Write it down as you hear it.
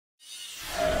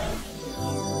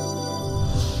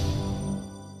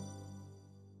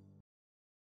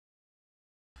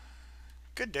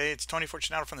Good day, it's Tony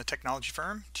Fortunato from the technology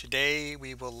firm. Today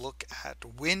we will look at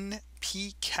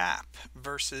WinPcap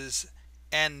versus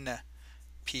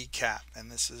Npcap, and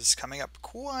this is coming up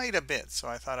quite a bit, so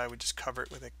I thought I would just cover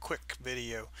it with a quick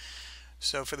video.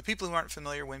 So for the people who aren't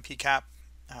familiar, WinPcap,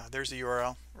 there's the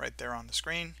URL right there on the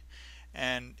screen,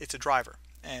 and it's a driver,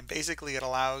 and basically it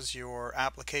allows your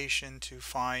application to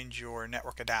find your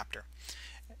network adapter.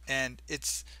 And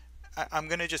I'm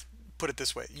going to just put it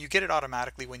this way: you get it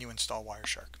automatically when you install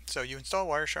Wireshark. So you install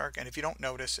Wireshark, and if you don't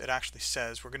notice, it actually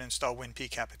says we're going to install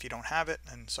WinPcap if you don't have it,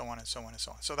 and so on and so on and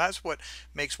so on. So that's what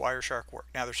makes Wireshark work.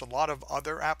 Now there's a lot of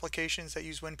other applications that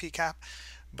use WinPcap,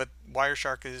 but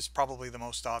Wireshark is probably the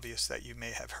most obvious that you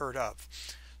may have heard of.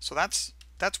 So that's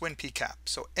WinPcap.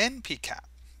 So Npcap,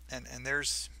 and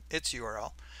there's its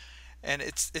URL. And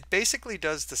it basically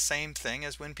does the same thing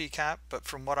as WinPcap, but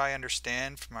from what I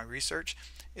understand from my research,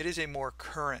 it is a more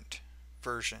current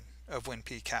version of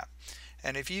WinPcap.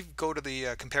 And if you go to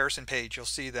the comparison page, you'll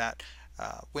see that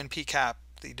WinPcap,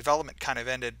 the development kind of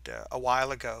ended a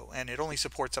while ago, and it only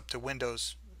supports up to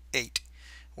Windows 8,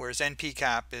 whereas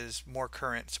Npcap is more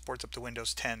current, supports up to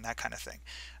Windows 10, that kind of thing.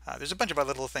 There's a bunch of other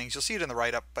little things. You'll see it in the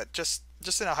write-up, but just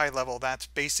in a high level, that's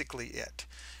basically it.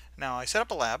 Now I set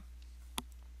up a lab.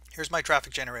 Here's my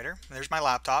traffic generator. There's my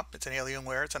laptop. It's an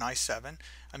Alienware. It's an i7.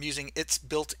 I'm using its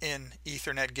built-in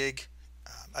Ethernet gig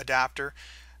adapter.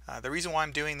 The reason why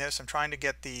I'm doing this, I'm trying to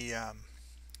get the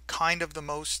kind of the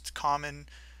most common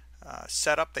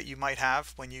setup that you might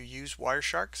have when you use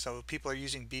Wireshark. So people are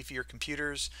using beefier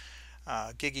computers,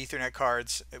 gig Ethernet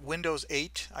cards. Windows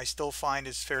 8 I still find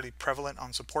is fairly prevalent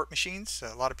on support machines.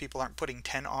 A lot of people aren't putting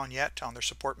 10 on yet on their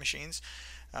support machines.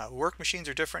 Work machines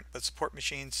are different, but support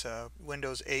machines,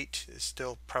 Windows 8 is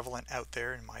still prevalent out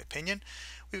there in my opinion.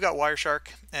 We've got Wireshark,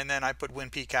 and then I put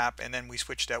WinPcap, and then we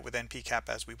switched out with Npcap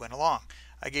as we went along.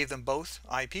 I gave them both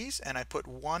IPs, and I put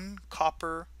one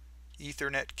copper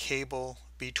Ethernet cable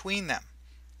between them.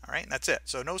 Alright, and that's it.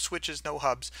 So no switches, no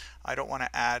hubs. I don't want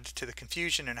to add to the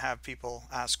confusion and have people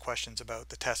ask questions about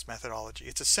the test methodology.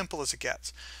 It's as simple as it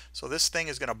gets. So this thing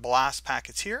is going to blast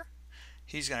packets here.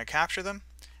 He's going to capture them,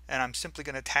 and I'm simply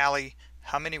going to tally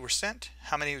how many were sent,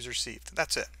 how many was received.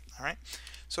 That's it. All right.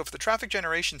 So for the traffic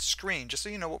generation screen, just so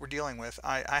you know what we're dealing with,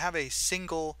 I have a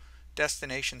single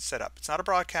destination set up. It's not a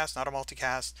broadcast, not a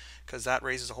multicast, because that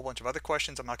raises a whole bunch of other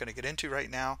questions I'm not going to get into right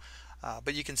now.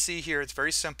 But you can see here it's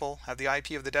very simple. I have the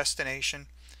IP of the destination,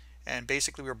 and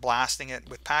basically we're blasting it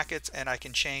with packets, and I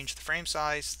can change the frame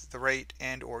size, the rate,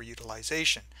 and or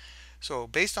utilization. So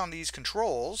based on these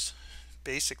controls,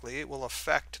 basically it will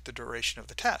affect the duration of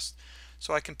the test.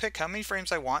 So I can pick how many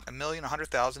frames I want, 1,000,000,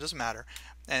 100,000, doesn't matter,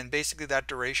 and basically that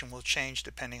duration will change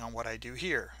depending on what I do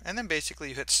here. And then basically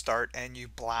you hit start and you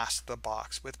blast the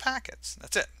box with packets.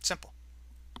 That's it, simple.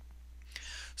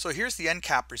 So here's the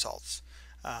Ncap results.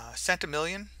 Sent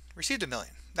 1,000,000, received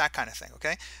 1,000,000, that kind of thing.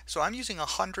 Okay, so I'm using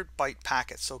 100 byte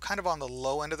packets, so kind of on the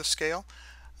low end of the scale.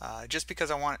 Just because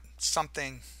I want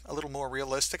something a little more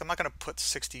realistic. I'm not going to put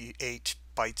 68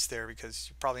 bytes there because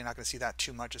you're probably not going to see that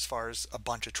too much as far as a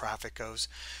bunch of traffic goes.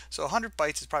 So 100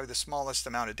 bytes is probably the smallest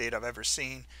amount of data I've ever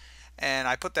seen, and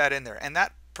I put that in there, and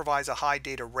that provides a high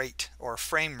data rate, or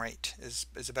frame rate is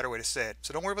a better way to say it.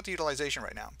 So don't worry about the utilization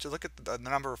right now. Just look at the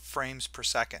number of frames per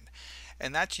second,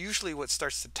 and that's usually what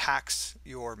starts to tax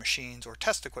your machines or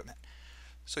test equipment.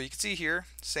 So you can see here,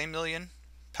 same 1,000,000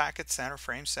 packets sent or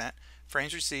frames sent,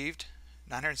 frames received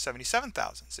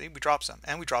 977,000. See, we dropped some,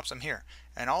 and we dropped some here.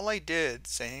 And all I did,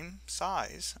 same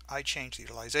size, I changed the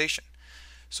utilization.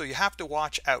 So you have to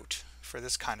watch out for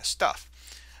this kind of stuff.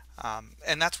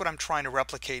 And that's what I'm trying to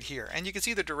replicate here. And you can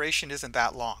see the duration isn't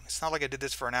that long. It's not like I did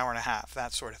this for an hour and a half,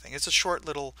 that sort of thing. It's a short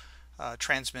little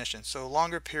transmission. So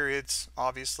longer periods,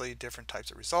 obviously different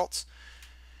types of results.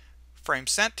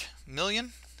 Frames sent,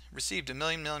 1,000,000. Received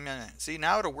 1,000,000. See,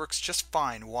 now it works just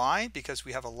fine. Why? Because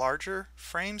we have a larger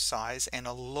frame size and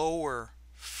a lower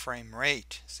frame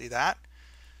rate. See that?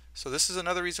 So this is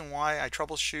another reason why I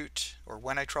troubleshoot, or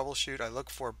when I troubleshoot, I look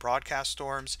for broadcast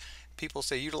storms. People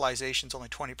say utilization is only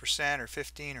 20% or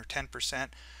 15 or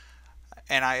 10%.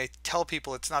 And I tell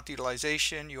people it's not the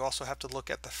utilization. You also have to look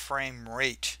at the frame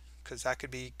rate, because that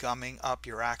could be gumming up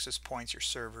your access points, your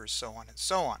servers, so on and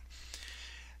so on.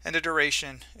 And the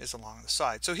duration is along the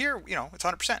side. So here, it's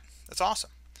 100%. That's awesome.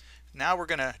 Now we're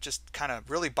going to just kind of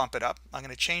really bump it up. I'm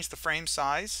going to change the frame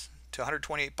size to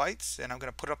 128 bytes, and I'm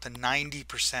going to put it up to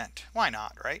 90%. Why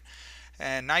not, right?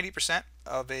 And 90%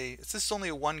 of this is only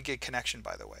a 1 gig connection,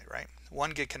 by the way, right?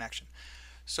 1 gig connection.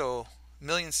 So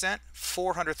million sent,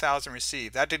 400,000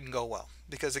 received. That didn't go well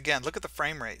because again, look at the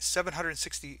frame rate,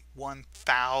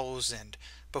 761,000.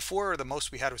 Before the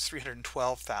most we had was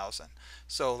 312,000.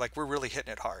 So like we're really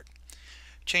hitting it hard.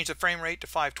 Change the frame rate to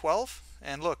 512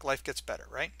 and look, life gets better,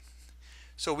 right?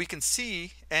 So we can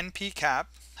see Npcap,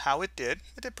 how it did.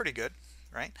 It did pretty good,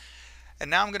 right? And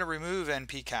now I'm going to remove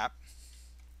Npcap.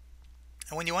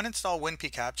 And when you uninstall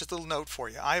WinPcap, just a little note for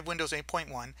you. I have Windows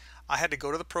 8.1. I had to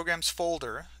go to the programs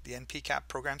folder, the Npcap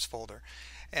programs folder,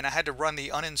 and I had to run the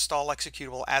uninstall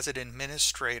executable as an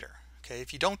administrator. Okay,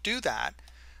 if you don't do that,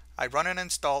 I run an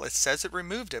install, it says it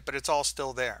removed it, but it's all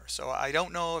still there. So I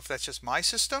don't know if that's just my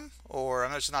system or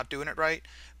I'm just not doing it right.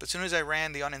 But as soon as I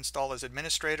ran the uninstall as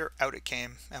administrator, out it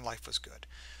came and life was good.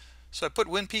 So I put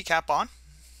WinPcap on,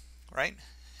 right?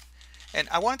 And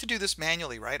I wanted to do this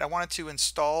manually, right? I wanted to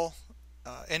install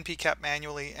Npcap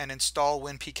manually and install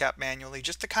WinPcap manually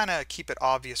just to kind of keep it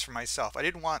obvious for myself. I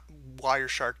didn't want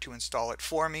Wireshark to install it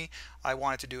for me. I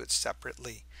wanted to do it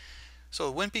separately.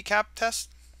 So WinPcap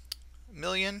test,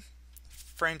 million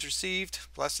frames received,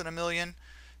 less than a million,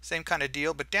 same kind of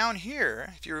deal. But down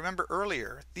here, if you remember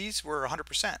earlier, these were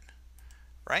 100%,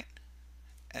 right?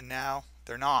 And now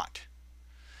they're not.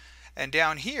 And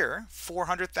down here,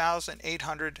 400,000,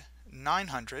 800,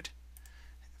 900,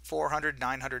 400,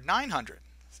 900, 900.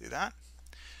 See that?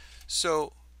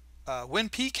 So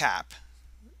WinPcap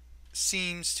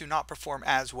seems to not perform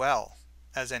as well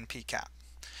as Npcap.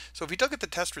 So if you look at the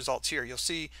test results here, you'll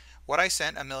see what I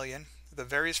sent, a million, the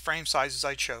various frame sizes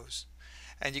I chose,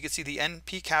 and you can see the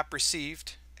Npcap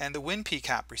received and the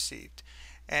WinPcap received.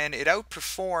 And it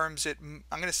outperforms it, I'm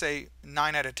going to say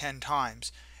 9 out of 10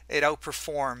 times. It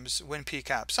outperforms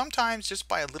WinPcap, sometimes just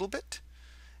by a little bit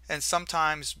and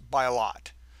sometimes by a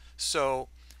lot. So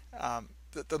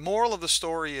the moral of the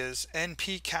story is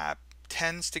Npcap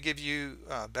tends to give you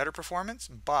better performance,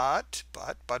 but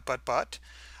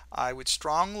I would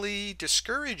strongly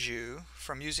discourage you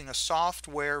from using a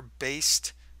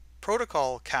software-based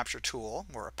protocol capture tool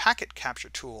or a packet capture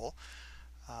tool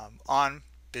on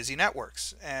busy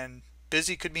networks. And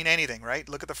busy could mean anything, right?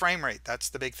 Look at the frame rate. That's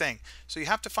the big thing. So you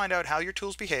have to find out how your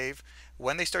tools behave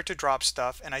when they start to drop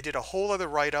stuff. And I did a whole other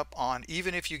write-up on,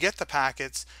 even if you get the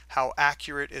packets, how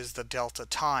accurate is the delta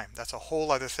time. That's a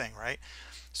whole other thing, right?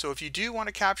 So if you do want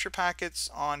to capture packets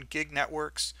on gig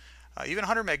networks, even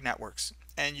 100 meg networks,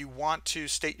 and you want to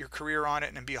state your career on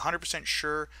it and be 100%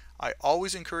 sure, I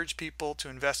always encourage people to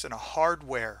invest in a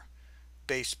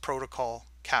hardware-based protocol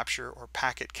capture or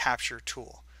packet capture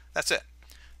tool. That's it.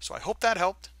 So I hope that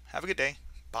helped. Have a good day.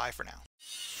 Bye for now.